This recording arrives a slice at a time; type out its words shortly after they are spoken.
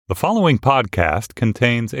The following podcast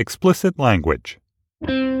contains explicit language.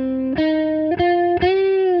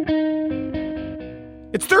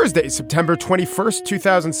 It's Thursday, September 21st,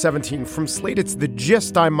 2017. From Slate, it's The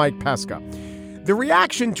Gist. I'm Mike Pesca. The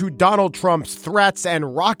reaction to Donald Trump's threats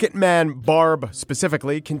and Rocket Man Barb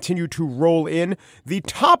specifically continue to roll in. The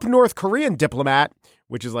top North Korean diplomat,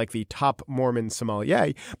 which is like the top Mormon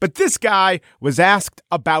sommelier, but this guy was asked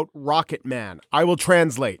about Rocket Man. I will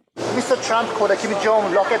translate. Mr. Trump called Kim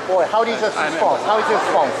Jong Rocket Boy. How did you respond? How is your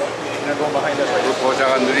response?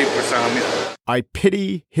 I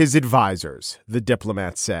pity his advisors, the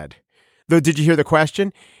diplomat said. Though, did you hear the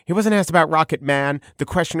question? He wasn't asked about Rocket Man. The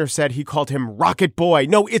questioner said he called him Rocket Boy.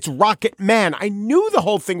 No, it's Rocket Man. I knew the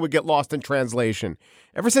whole thing would get lost in translation.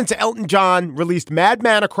 Ever since Elton John released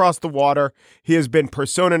Madman Across the Water, he has been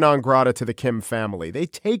persona non grata to the Kim family. They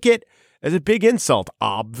take it as a big insult.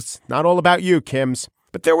 Obvs. Not all about you, Kims.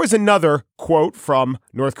 But there was another quote from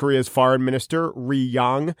North Korea's foreign minister, Ri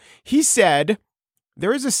Yong. He said,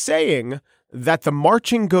 "There is a saying that the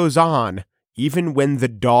marching goes on even when the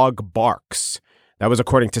dog barks." That was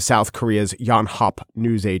according to South Korea's Yonhap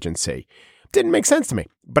news agency. Didn't make sense to me,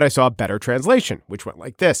 but I saw a better translation, which went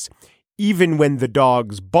like this. Even when the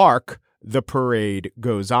dogs bark, the parade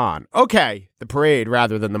goes on. Okay, the parade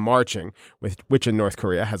rather than the marching, which in North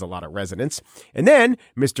Korea has a lot of resonance. And then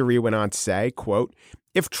Mr. Ri went on to say, quote,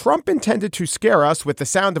 "If Trump intended to scare us with the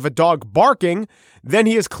sound of a dog barking, then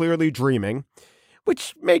he is clearly dreaming."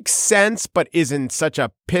 Which makes sense, but isn't such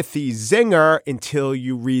a pithy zinger until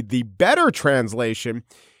you read the better translation.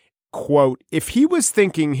 Quote, "If he was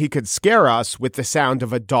thinking he could scare us with the sound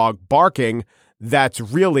of a dog barking, that's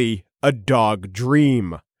really a dog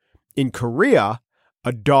dream." In Korea,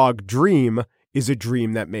 a dog dream is a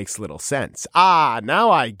dream that makes little sense.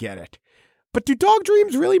 Now I get it. But do dog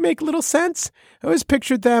dreams really make little sense? I always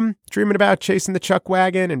pictured them dreaming about chasing the chuck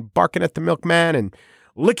wagon and barking at the milkman and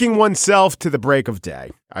licking oneself to the break of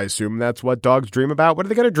day. I assume that's what dogs dream about. What are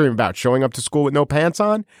they going to dream about? Showing up to school with no pants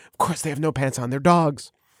on? Of course they have no pants on. They're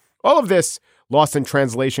dogs. All of this, lost in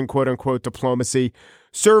translation, quote-unquote diplomacy,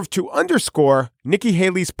 served to underscore Nikki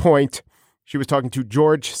Haley's point. She was talking to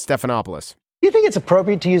George Stephanopoulos. Do you think it's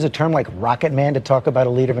appropriate to use a term like Rocket Man to talk about a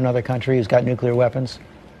leader of another country who's got nuclear weapons?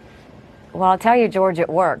 Well, I'll tell you, George, it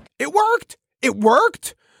worked. It worked. It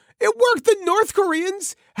worked. It worked. The North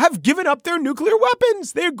Koreans have given up their nuclear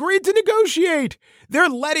weapons. They agreed to negotiate. They're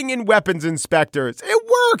letting in weapons inspectors. It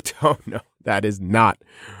worked. Oh, no, that is not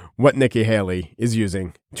what Nikki Haley is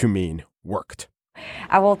using to mean worked.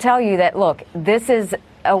 I will tell you that, look, this is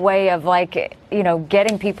a way of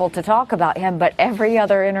getting people to talk about him, but every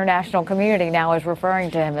other international community now is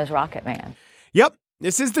referring to him as Rocket Man. Yep,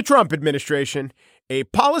 this is the Trump administration. A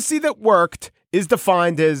policy that worked is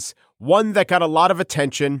defined as one that got a lot of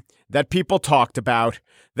attention, that people talked about,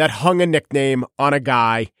 that hung a nickname on a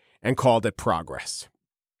guy and called it progress.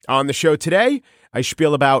 On the show today, I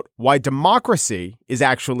spiel about why democracy is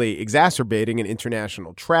actually exacerbating an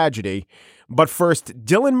international tragedy. But first,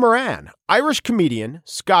 Dylan Moran, Irish comedian,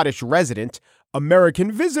 Scottish resident,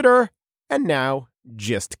 American visitor, and now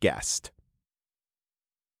just guest.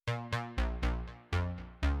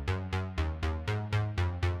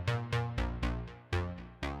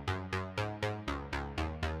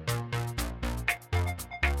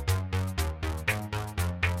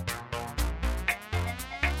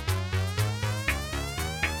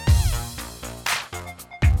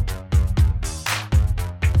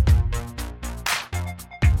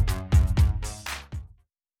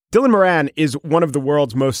 Dylan Moran is one of the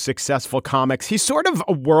world's most successful comics. He's sort of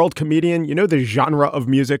a world comedian. You know, the genre of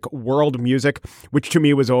music, world music, which to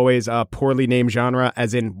me was always a poorly named genre,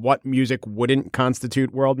 as in what music wouldn't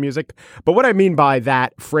constitute world music. But what I mean by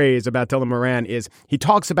that phrase about Dylan Moran is he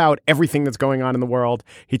talks about everything that's going on in the world.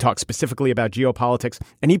 He talks specifically about geopolitics,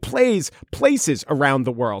 and he plays places around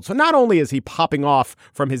the world. So not only is he popping off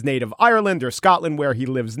from his native Ireland or Scotland, where he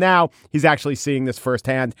lives now, he's actually seeing this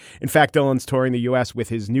firsthand. In fact, Dylan's touring the U.S. with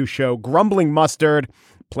his new show, Grumbling Mustard,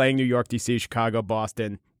 playing New York, D.C., Chicago,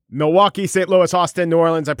 Boston, Milwaukee, St. Louis, Austin, New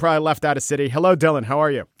Orleans. I probably left out a city. Hello, Dylan. How are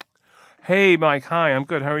you? Hey, Mike. Hi. I'm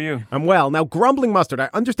good. How are you? I'm well. Now, Grumbling Mustard. I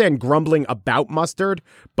understand grumbling about mustard,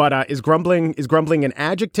 but is grumbling an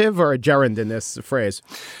adjective or a gerund in this phrase?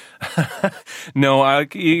 No,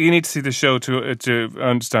 you need to see the show to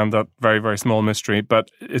understand that very, very small mystery. But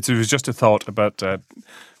it was just a thought about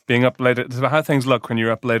being up late. It's about how things look when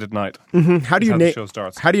you're up late at night. Mm-hmm. How do you name? Show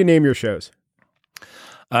starts. How do you name your shows?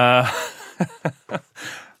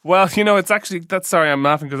 Well, it's actually, I'm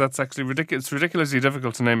laughing because that's actually ridiculous. It's ridiculously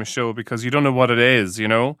difficult to name a show because you don't know what it is,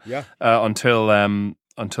 Yeah. Until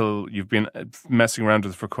until you've been messing around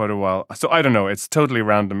with it for quite a while. So I don't know. It's totally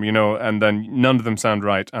random, and then none of them sound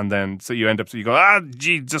right. And then so you end up, so you go,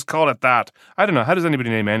 gee, just call it that. I don't know. How does anybody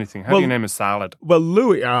name anything? How do you name a salad? Well,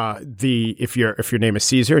 Louis, if your name is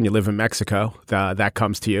Caesar and you live in Mexico, that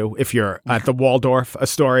comes to you. If you're at the Waldorf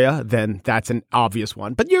Astoria, then that's an obvious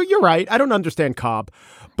one. But you're right. I don't understand Cobb.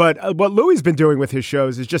 But what Louis's been doing with his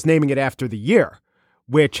shows is just naming it after the year,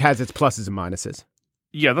 which has its pluses and minuses.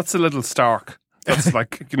 Yeah, that's a little stark. That's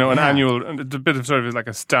like, an annual, a bit of sort of like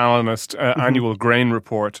a Stalinist annual grain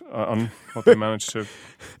report on what they managed to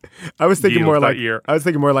I was thinking more like year. I was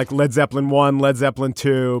thinking more like Led Zeppelin 1, Led Zeppelin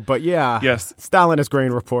 2, but yes. Stalinist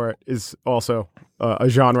grain report is also a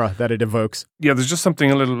genre that it evokes. Yeah, there's just something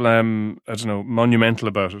a little, monumental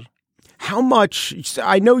about it. How much,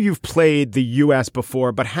 I know you've played the U.S.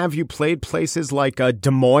 before, but have you played places like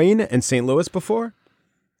Des Moines and St. Louis before?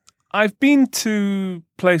 I've been to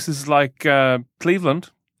places like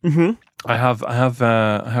Cleveland. Mm-hmm. I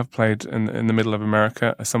have played in the middle of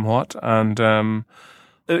America somewhat, and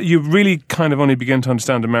you really kind of only begin to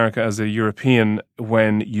understand America as a European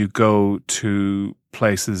when you go to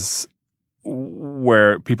places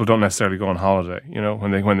where people don't necessarily go on holiday.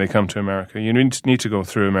 When they come to America, you need to go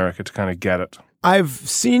through America to kind of get it. I've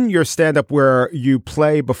seen your stand-up where you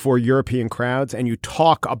play before European crowds and you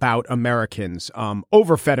talk about Americans,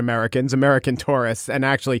 overfed Americans, American tourists, and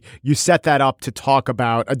actually you set that up to talk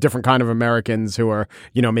about a different kind of Americans who are,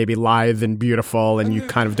 maybe lithe and beautiful and you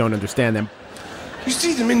kind of don't understand them. You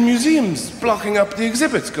see them in museums blocking up the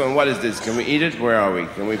exhibits going, what is this? Can we eat it? Where are we?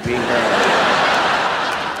 Can we pee?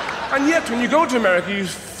 And yet, when you go to America, you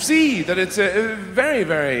see that it's a very,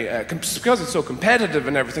 very, because it's so competitive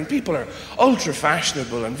and everything, people are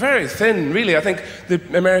ultra-fashionable and very thin, really. I think the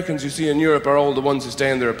Americans you see in Europe are all the ones who stay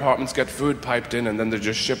in their apartments, get food piped in, and then they're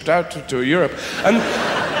just shipped out to Europe.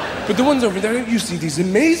 But the ones over there, you see these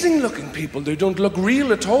amazing-looking people. They don't look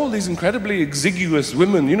real at all, these incredibly exiguous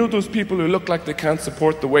women. You know those people who look like they can't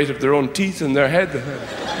support the weight of their own teeth in their head?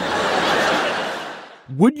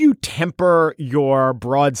 Would you temper your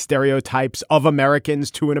broad stereotypes of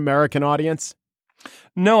Americans to an American audience?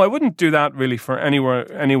 No, I wouldn't do that really for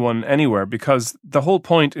anyone, anywhere, because the whole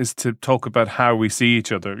point is to talk about how we see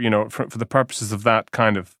each other, for the purposes of that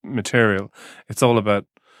kind of material. It's all about,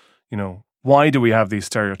 why do we have these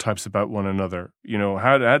stereotypes about one another?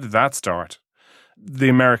 How did that start? The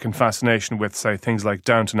American fascination with, say, things like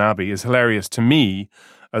Downton Abbey is hilarious to me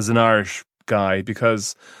as an Irish guy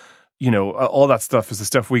because all that stuff is the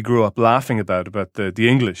stuff we grew up laughing about the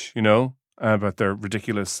English, about their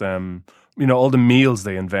ridiculous, all the meals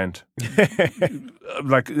they invent.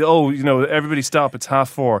 Like, everybody stop, it's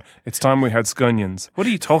 4:30. It's time we had scunions. What are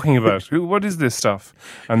you talking about? What is this stuff?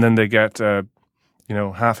 And then they get,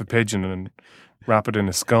 half a pigeon and wrap it in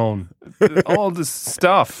a scone. All this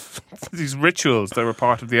stuff, these rituals that were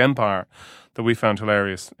part of the empire that we found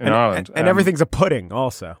hilarious in Ireland. And everything's a pudding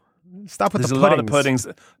also. Stop with There's the a lot of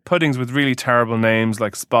puddings with really terrible names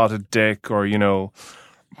like Spotted Dick or,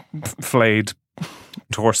 Flayed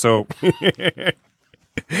Torso.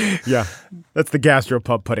 Yeah, that's the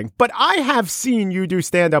gastropub pudding. But I have seen you do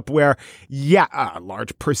stand-up where, a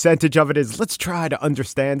large percentage of it is let's try to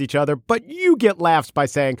understand each other, but you get laughs by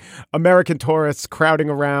saying American tourists crowding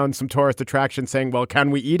around some tourist attraction saying, well, can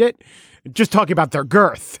we eat it? Just talking about their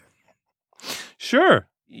girth. Sure.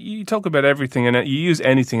 You talk about everything and you use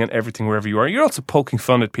anything and everything wherever you are. You're also poking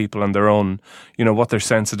fun at people and their own, what they're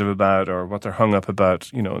sensitive about or what they're hung up about,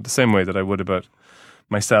 the same way that I would about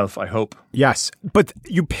myself, I hope. Yes. But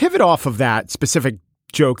you pivot off of that specific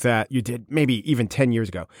joke that you did maybe even 10 years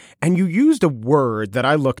ago, and you used a word that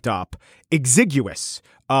I looked up, exiguous.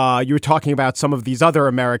 You were talking about some of these other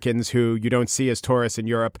Americans who you don't see as tourists in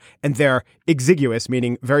Europe, and they're exiguous,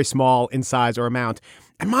 meaning very small in size or amount.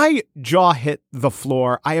 And my jaw hit the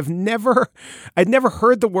floor. I'd never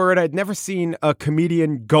heard the word. I'd never seen a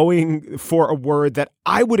comedian going for a word that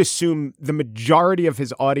I would assume the majority of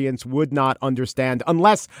his audience would not understand,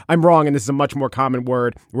 unless I'm wrong and this is a much more common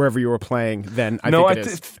word wherever you were playing than I think it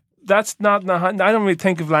is. That's not. I don't really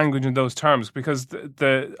think of language in those terms because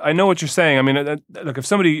I know what you're saying. I mean, look, if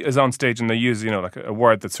somebody is on stage and they use, like a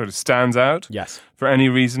word that sort of stands out, yes, for any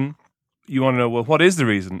reason, you want to know, well, what is the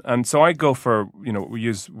reason? And so I go for, we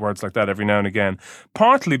use words like that every now and again,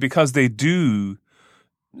 partly because they do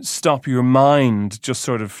stop your mind just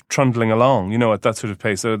sort of trundling along, at that sort of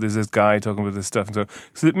pace. So there's this guy talking about this stuff, and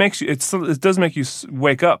so it makes you. It does make you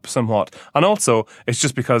wake up somewhat, and also it's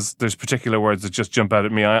just because there's particular words that just jump out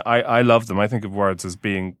at me. I love them. I think of words as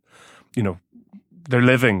being, they're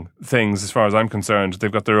living things as far as I'm concerned.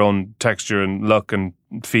 They've got their own texture and look and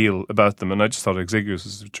feel about them, and I just thought exiguous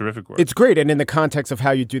is a terrific word. It's great, and in the context of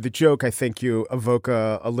how you do the joke, I think you evoke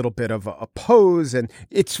a little bit of a pose, and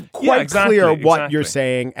it's quite clear what you're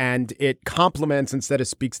saying, and it compliments instead of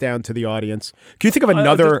speaks down to the audience. Can you think of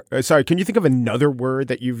another? Can you think of another word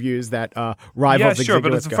that you've used that rivals? Yeah, sure.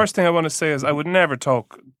 But the first thing I want to say is I would never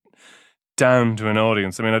talk down to an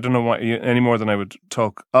audience. I mean, I don't know what any more than I would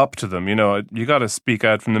talk up to them. You know, you got to speak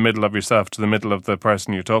out from the middle of yourself to the middle of the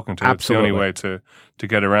person you're talking to. Absolutely. It's the only way to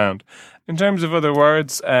get around. In terms of other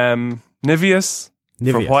words, niveus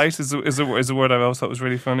for white is a word I always thought was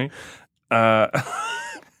really funny.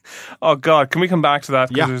 Oh God, can we come back to that?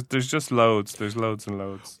 Because there's just loads. There's loads and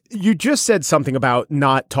loads. You just said something about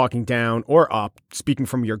not talking down or up, speaking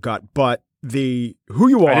from your gut, but who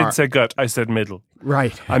you are. I didn't say gut. I said middle.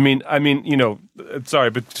 Right. I mean, you know,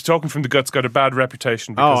 sorry, but talking from the gut's got a bad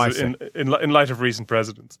reputation because in light of recent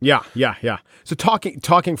presidents. Yeah. So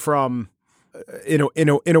talking from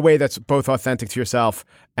in a way that's both authentic to yourself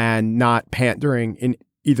and not pandering in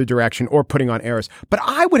either direction or putting on airs. But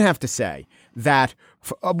I would have to say that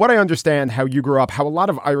what I understand how you grew up, how a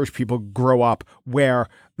lot of Irish people grow up, where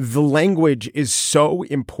the language is so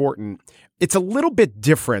important. It's a little bit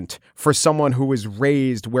different for someone who was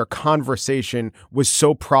raised where conversation was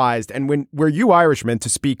so prized. And where you Irishmen, to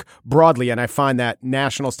speak broadly, and I find that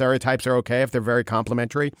national stereotypes are okay if they're very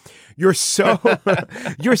complimentary, you're so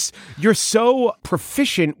you're so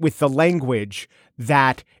proficient with the language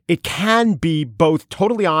that it can be both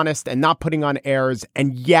totally honest and not putting on airs,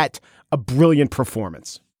 and yet a brilliant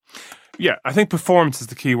performance. Yeah, I think performance is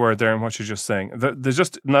the key word there in what you're just saying.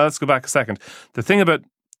 Now let's go back a second. The thing about,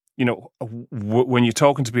 you know, when you're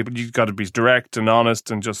talking to people, you've got to be direct and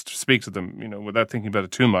honest and just speak to them, you know, without thinking about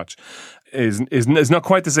it too much. Is not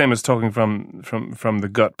quite the same as talking from the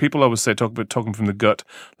gut. People always say talk about talking from the gut,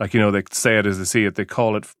 like, you know, they say it as they see it, they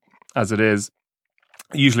call it as it is.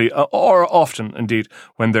 Usually, or often, indeed,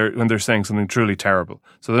 when they're saying something truly terrible.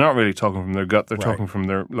 So they're not really talking from their gut; they're talking from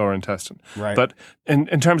their lower intestine. Right. But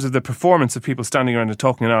in terms of the performance of people standing around and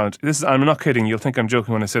talking in Ireland, I'm not kidding. You'll think I'm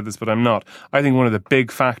joking when I said this, but I'm not. I think one of the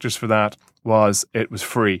big factors for that was it was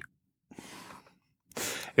free.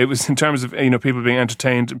 It was in terms of, you know, people being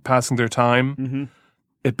entertained and passing their time. Mm-hmm.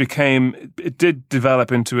 It did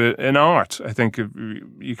develop into an art. I think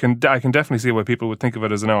I can definitely see why people would think of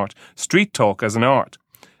it as an art. Street talk as an art.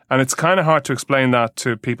 And it's kind of hard to explain that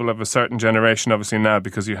to people of a certain generation, obviously now,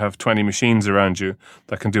 because you have 20 machines around you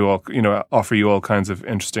that can do all, you know, offer you all kinds of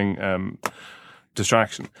interesting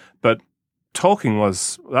distraction. But talking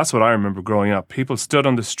that's what I remember growing up. People stood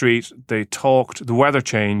on the street, they talked, the weather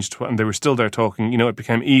changed, and they were still there talking. You know, it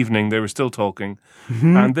became evening, they were still talking,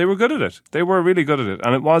 and they were good at it. They were really good at it.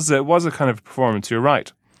 And it was a kind of performance, you're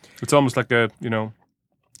right. It's almost like they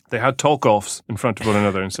had talk-offs in front of one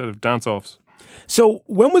another instead of dance-offs. So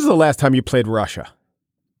when was the last time you played Russia?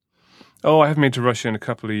 Oh, I haven't been to Russia in a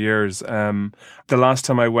couple of years. The last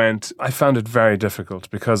time I went, I found it very difficult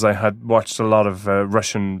because I had watched a lot of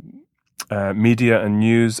Russian media and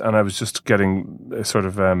news, and I was just getting a sort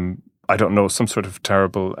of I don't know, some sort of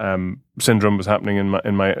terrible syndrome was happening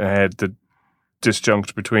in my head, the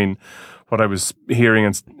disjunct between what I was hearing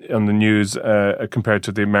on the news compared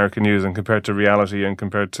to the American news and compared to reality and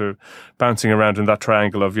compared to bouncing around in that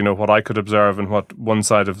triangle of, you know, what I could observe and what one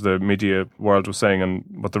side of the media world was saying and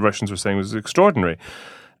what the Russians were saying was extraordinary.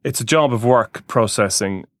 It's a job of work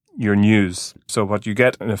processing your news. So what you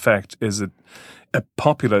get, in effect, is a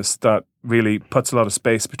populace that really puts a lot of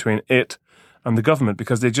space between it and the government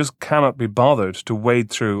because they just cannot be bothered to wade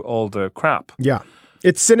through all the crap. Yeah.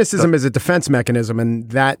 It's cynicism as a defense mechanism, and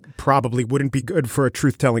that probably wouldn't be good for a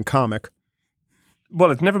truth-telling comic. Well,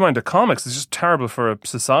 it's never mind the comics. It's just terrible for a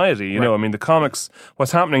society. You know, I mean, the comics.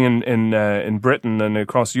 What's happening in Britain and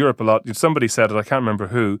across Europe a lot. Somebody said it. I can't remember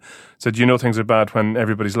who said. You know, things are bad when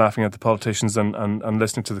everybody's laughing at the politicians and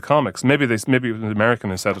listening to the comics. Maybe it was an American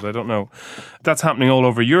who said it. I don't know. That's happening all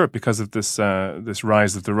over Europe because of this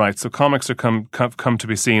rise of the right. So comics are come to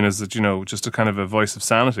be seen as just a kind of a voice of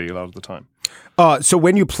sanity a lot of the time. So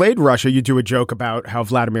when you played Russia, you do a joke about how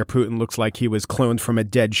Vladimir Putin looks like he was cloned from a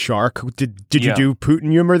dead shark. Did you do Putin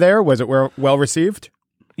humor there? Was it well received?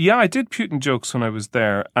 Yeah, I did Putin jokes when I was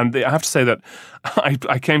there. And I have to say that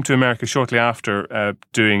I came to America shortly after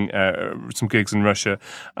doing some gigs in Russia,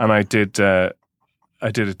 and I did a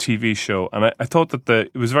TV show. And I thought that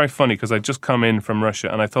it was very funny because I'd just come in from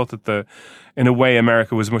Russia, and I thought that in a way,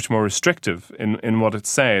 America was much more restrictive in what it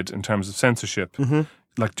said in terms of censorship. Mm-hmm.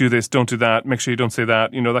 like, do this, don't do that, make sure you don't say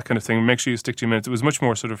that, that kind of thing. Make sure you stick to your minutes. It was much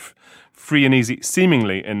more sort of free and easy,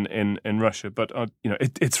 seemingly, in Russia. But,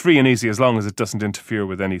 it's free and easy as long as it doesn't interfere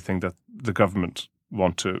with anything that the government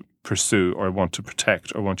want to pursue or want to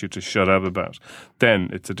protect or want you to shut up about. Then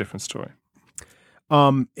it's a different story.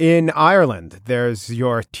 In Ireland, there's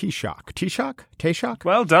your Taoiseach. Taoiseach?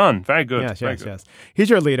 Well done. Very good. Yes, Very yes, good. yes. He's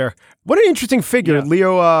your leader. What an interesting figure. Yeah.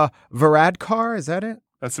 Leo Varadkar, is that it?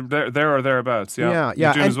 That's there or thereabouts. Yeah, Yeah.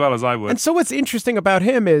 You're doing as well as I would. And so what's interesting about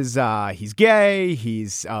him is he's gay,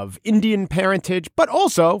 he's of Indian parentage, but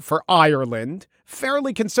also, for Ireland,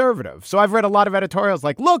 fairly conservative. So I've read a lot of editorials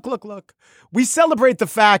like, look. We celebrate the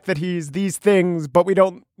fact that he's these things, but we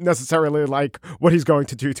don't necessarily like what he's going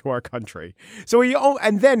to do to our country. So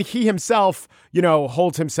and then he himself,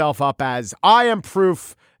 holds himself up as, I am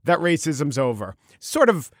proof that racism's over. Sort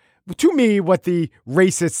of, to me, what the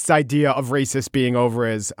racist's idea of racist being over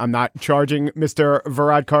is. I'm not charging Mr.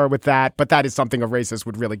 Varadkar with that, but that is something a racist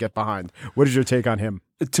would really get behind. What is your take on him?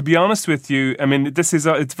 To be honest with you, I mean,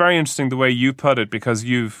 it's very interesting the way you put it, because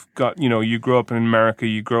you've got, you grow up in America,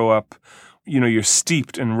 you grow up, you're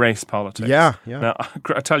steeped in race politics. Yeah. Now,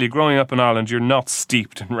 I tell you, growing up in Ireland, you're not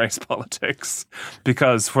steeped in race politics,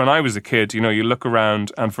 because when I was a kid, you look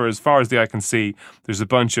around and for as far as the eye can see, there's a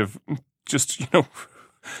bunch of just,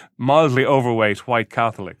 mildly overweight white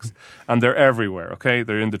Catholics, and they're everywhere, okay?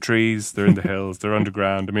 They're in the trees, they're in the hills, they're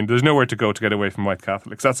underground. I mean, there's nowhere to go to get away from white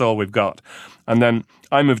Catholics. That's all we've got. And then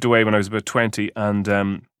I moved away when I was about 20, and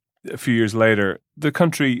a few years later, the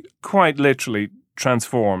country quite literally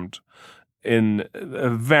transformed in a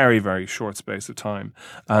very, very short space of time.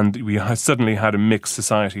 And we suddenly had a mixed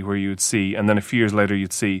society where you would see, and then a few years later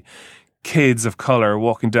you'd see kids of colour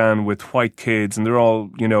walking down with white kids, and they're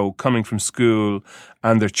all, coming from school,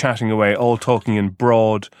 and they're chatting away, all talking in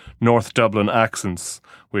broad North Dublin accents,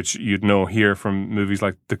 which you'd hear from movies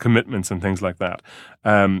like The Commitments and things like that.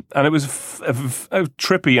 And it was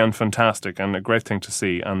trippy and fantastic and a great thing to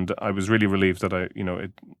see. And I was really relieved that I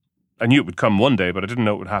knew it would come one day, but I didn't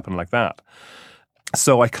know it would happen like that.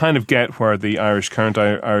 So I kind of get where the current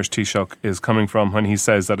Irish Taoiseach is coming from when he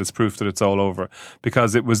says that it's proof that it's all over,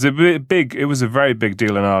 because it was a very big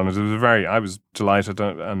deal in Ireland. I was delighted,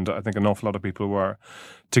 and I think an awful lot of people were,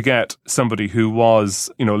 to get somebody who was,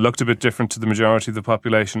 looked a bit different to the majority of the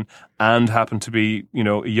population, and happened to be,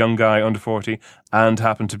 a young guy under 40, and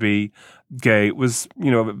happened to be gay, was,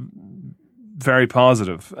 very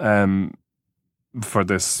positive for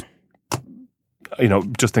this.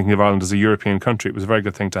 Just thinking of Ireland as a European country, it was a very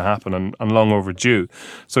good thing to happen and long overdue.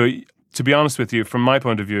 So, to be honest with you, from my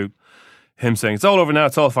point of view, him saying it's all over now,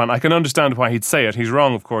 it's all fine, I can understand why he'd say it. He's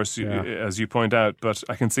wrong, of course, as you point out, but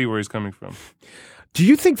I can see where he's coming from. Do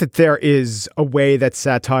you think that there is a way that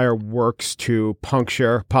satire works to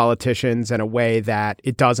puncture politicians and a way that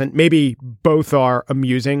it doesn't? Maybe both are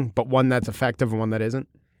amusing, but one that's effective and one that isn't?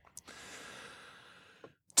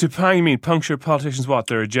 You mean puncture politicians? What,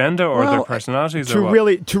 their agenda or their personalities? To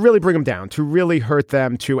really bring them down, to really hurt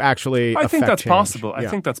them, to actually. I think that's change. possible. I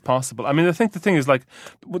think that's possible. I mean, I think the thing is, like,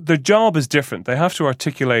 their job is different. They have to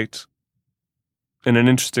articulate in an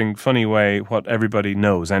interesting, funny way what everybody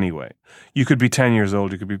knows anyway. You could be 10 years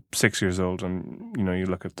old, you could be 6 years old, and you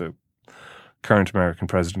look at the current American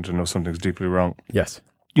president and know something's deeply wrong. Yes.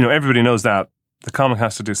 Everybody knows that. The comic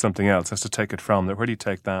has to do something else, has to take it from there. Where do you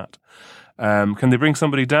take that? Can they bring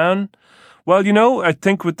somebody down? Well, I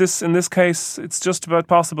think in this case, it's just about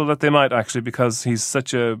possible that they might actually, because he's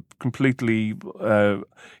such a completely,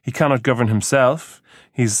 he cannot govern himself.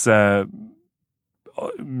 He is a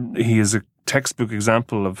textbook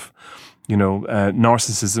example of,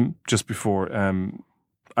 narcissism just before,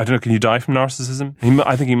 I don't know, can you die from narcissism?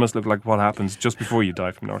 I think he must look like what happens just before you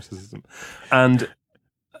die from narcissism. And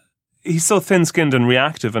he's so thin-skinned and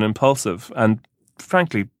reactive and impulsive and,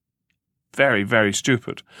 frankly, very, very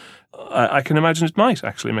stupid. I can imagine it might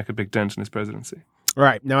actually make a big dent in his presidency. All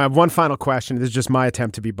right. Now I have one final question. This is just my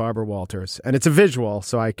attempt to be Barbara Walters. And it's a visual,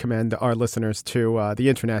 so I commend our listeners to the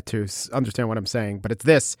internet to understand what I'm saying. But it's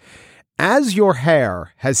this. As your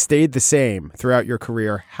hair has stayed the same throughout your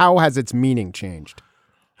career, how has its meaning changed?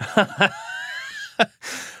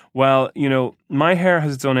 Well, my hair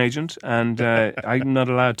has its own agent, and I'm not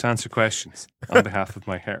allowed to answer questions on behalf of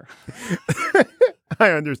my hair.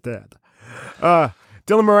 I understand. Dylan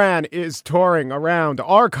Moran is touring around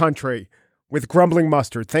our country with Grumbling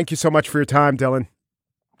Mustard. Thank you so much for your time, Dylan.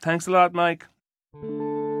 Thanks a lot, Mike.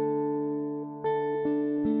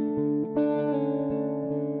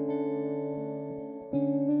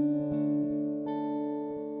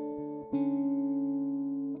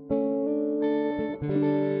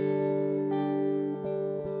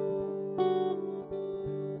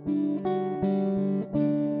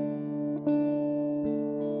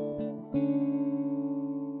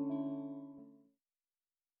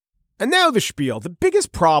 And now the spiel. The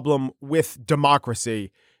biggest problem with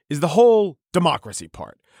democracy is the whole democracy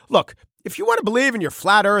part. Look, if you want to believe in your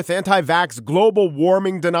flat earth, anti-vax, global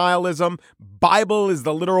warming denialism, Bible is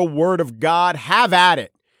the literal word of God, have at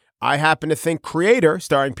it. I happen to think Creator,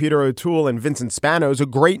 starring Peter O'Toole and Vincent Spano, is a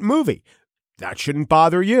great movie. That shouldn't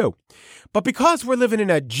bother you. But because we're living in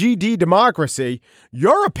a GD democracy,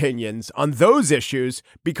 your opinions on those issues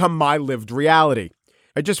become my lived reality.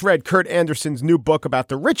 I just read Kurt Anderson's new book about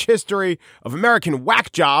the rich history of American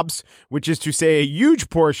whack jobs, which is to say a huge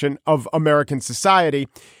portion of American society,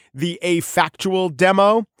 the afactual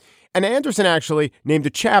demo. And Anderson actually named a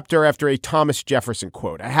chapter after a Thomas Jefferson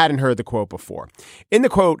quote. I hadn't heard the quote before. In the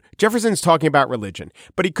quote, Jefferson's talking about religion,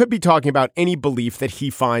 but he could be talking about any belief that he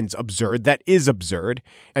finds absurd, that is absurd.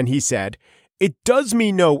 And he said, "It does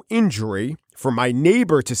me no injury for my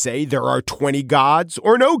neighbor to say there are 20 gods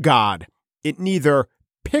or no God. It neither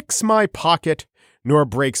picks my pocket nor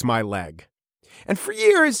breaks my leg." And for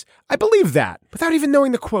years, I believed that. Without even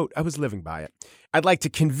knowing the quote, I was living by it. I'd like to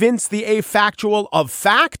convince the afactual of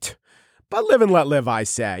fact, but live and let live, I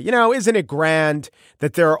say. You know, isn't it grand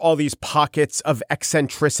that there are all these pockets of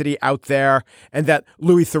eccentricity out there and that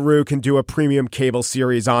Louis Theroux can do a premium cable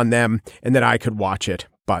series on them and that I could watch it,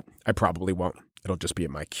 but I probably won't. It'll just be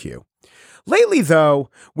in my queue. Lately, though,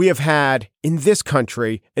 we have had in this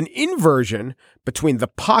country an inversion between the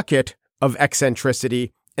pocket of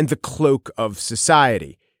eccentricity and the cloak of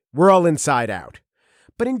society. We're all inside out.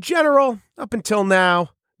 But in general, up until now,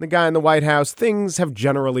 the guy in the White House, things have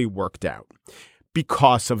generally worked out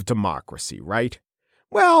because of democracy, right?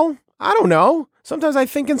 Well, I don't know. Sometimes I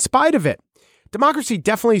think in spite of it. Democracy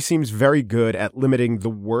definitely seems very good at limiting the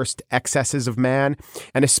worst excesses of man,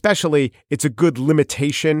 and especially it's a good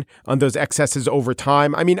limitation on those excesses over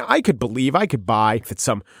time. I mean, I could buy that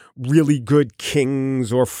some really good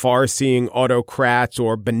kings or far-seeing autocrats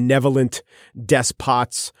or benevolent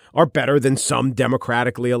despots are better than some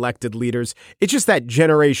democratically elected leaders. It's just that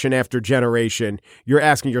generation after generation, you're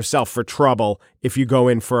asking yourself for trouble if you go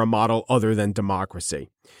in for a model other than democracy.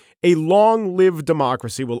 A long-lived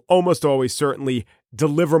democracy will almost always certainly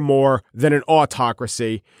deliver more than an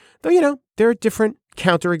autocracy. Though, you know, there are different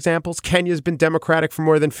counterexamples. Kenya's been democratic for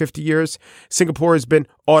more than 50 years. Singapore has been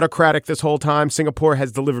autocratic this whole time. Singapore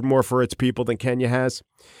has delivered more for its people than Kenya has.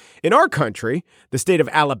 In our country, the state of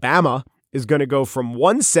Alabama is going to go from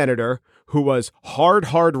one senator who was hard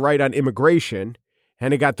right on immigration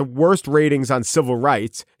and he got the worst ratings on civil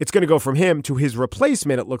rights. It's going to go from him to his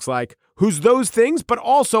replacement, it looks like, who's those things, but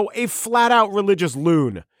also a flat-out religious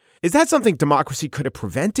loon. Is that something democracy could have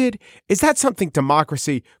prevented? Is that something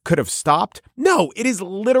democracy could have stopped? No, it is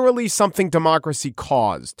literally something democracy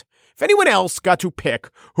caused. If anyone else got to pick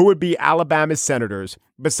who would be Alabama's senators,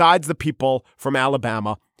 besides the people from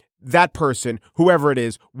Alabama, that person, whoever it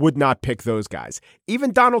is, would not pick those guys.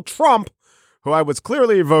 Even Donald Trump, who I was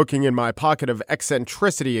clearly evoking in my pocket of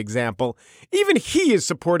eccentricity example, even he is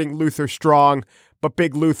supporting Luther Strong, but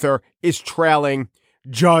Big Luther is trailing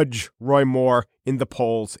Judge Roy Moore in the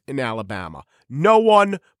polls in Alabama. No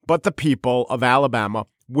one but the people of Alabama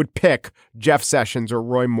would pick Jeff Sessions or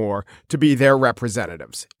Roy Moore to be their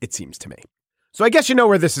representatives, it seems to me. So I guess you know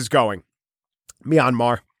where this is going.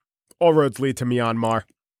 Myanmar. All roads lead to Myanmar.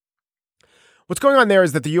 What's going on there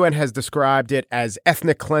is that the UN has described it as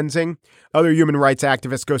ethnic cleansing. Other human rights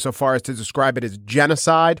activists go so far as to describe it as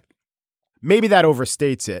genocide. Maybe that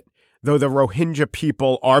overstates it, though the Rohingya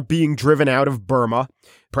people are being driven out of Burma.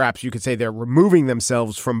 Perhaps you could say they're removing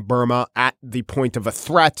themselves from Burma at the point of a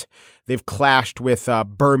threat. They've clashed with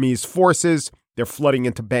Burmese forces. They're flooding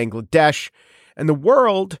into Bangladesh. And the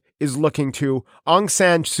world is looking to Aung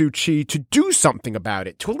San Suu Kyi to do something about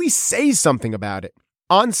it, to at least say something about it.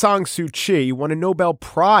 Aung San Suu Kyi won a Nobel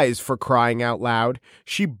Prize for crying out loud.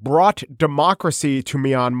 She brought democracy to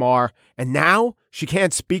Myanmar, and now she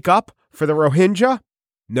can't speak up for the Rohingya?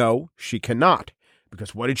 No, she cannot.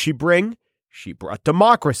 Because what did she bring? She brought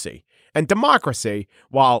democracy. And democracy,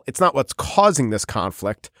 while it's not what's causing this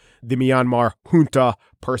conflict, the Myanmar junta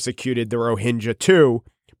persecuted the Rohingya too,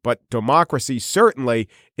 but democracy certainly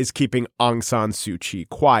is keeping Aung San Suu Kyi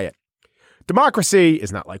quiet. Democracy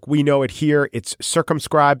is not like we know it here. It's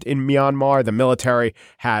circumscribed in Myanmar. The military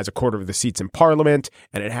has a quarter of the seats in parliament,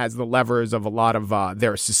 and it has the levers of a lot of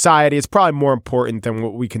their society. It's probably more important than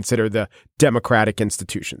what we consider the democratic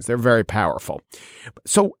institutions. They're very powerful.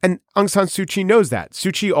 So, and Aung San Suu Kyi knows that.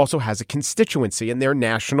 Suu Kyi also has a constituency, and they're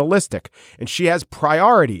nationalistic, and she has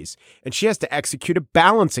priorities, and she has to execute a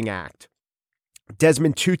balancing act.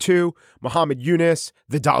 Desmond Tutu, Muhammad Yunus,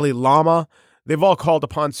 the Dalai Lama, they've all called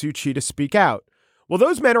upon Suu Kyi to speak out. Well,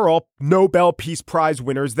 those men are all Nobel Peace Prize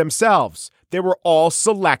winners themselves. They were all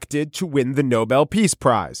selected to win the Nobel Peace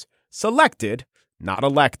Prize. Selected, not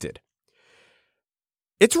elected.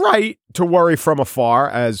 It's right to worry from afar,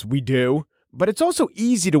 as we do, but it's also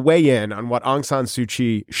easy to weigh in on what Aung San Suu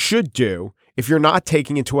Kyi should do if you're not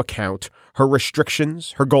taking into account her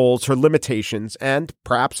restrictions, her goals, her limitations, and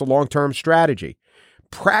perhaps a long-term strategy.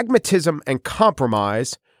 Pragmatism and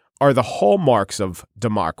compromise are the hallmarks of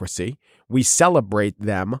democracy. We celebrate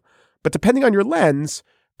them, but depending on your lens,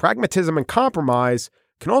 pragmatism and compromise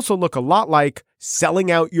can also look a lot like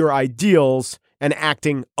selling out your ideals and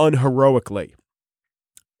acting unheroically.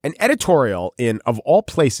 An editorial in, of all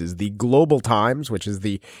places, the Global Times, which is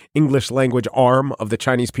the English language arm of the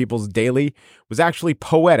Chinese People's Daily, was actually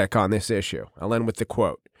poetic on this issue. I'll end with the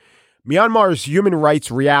quote. Myanmar's human rights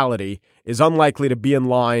reality is unlikely to be in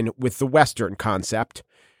line with the Western concept.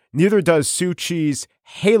 Neither does Suu Kyi's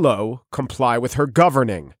halo comply with her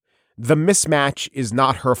governing. The mismatch is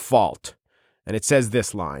not her fault. And it says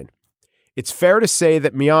this line. It's fair to say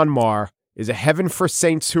that Myanmar is a heaven for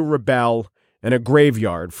saints who rebel and a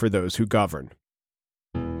graveyard for those who govern.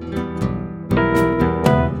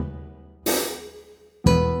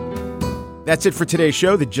 That's it for today's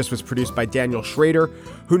show. The Gist was produced by Daniel Schrader,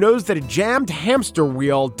 who knows that a jammed hamster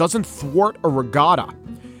wheel doesn't thwart a regatta.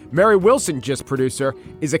 Mary Wilson, Gist producer,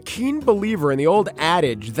 is a keen believer in the old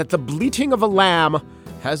adage that the bleating of a lamb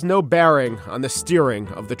has no bearing on the steering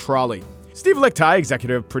of the trolley. Steve Lichtai,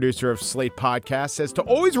 executive producer of Slate Podcast, says to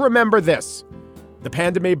always remember this. The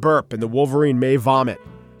panda may burp and the Wolverine may vomit,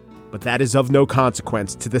 but that is of no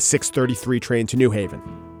consequence to the 6:33 train to New Haven.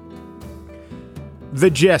 The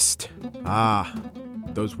Gist. Ah,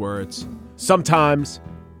 those words. Sometimes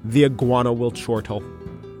the iguana will chortle.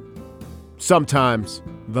 Sometimes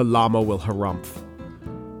the llama will harumph.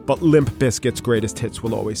 But Limp Bizkit's greatest hits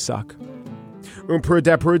will always suck.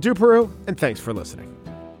 Peru, and thanks for listening.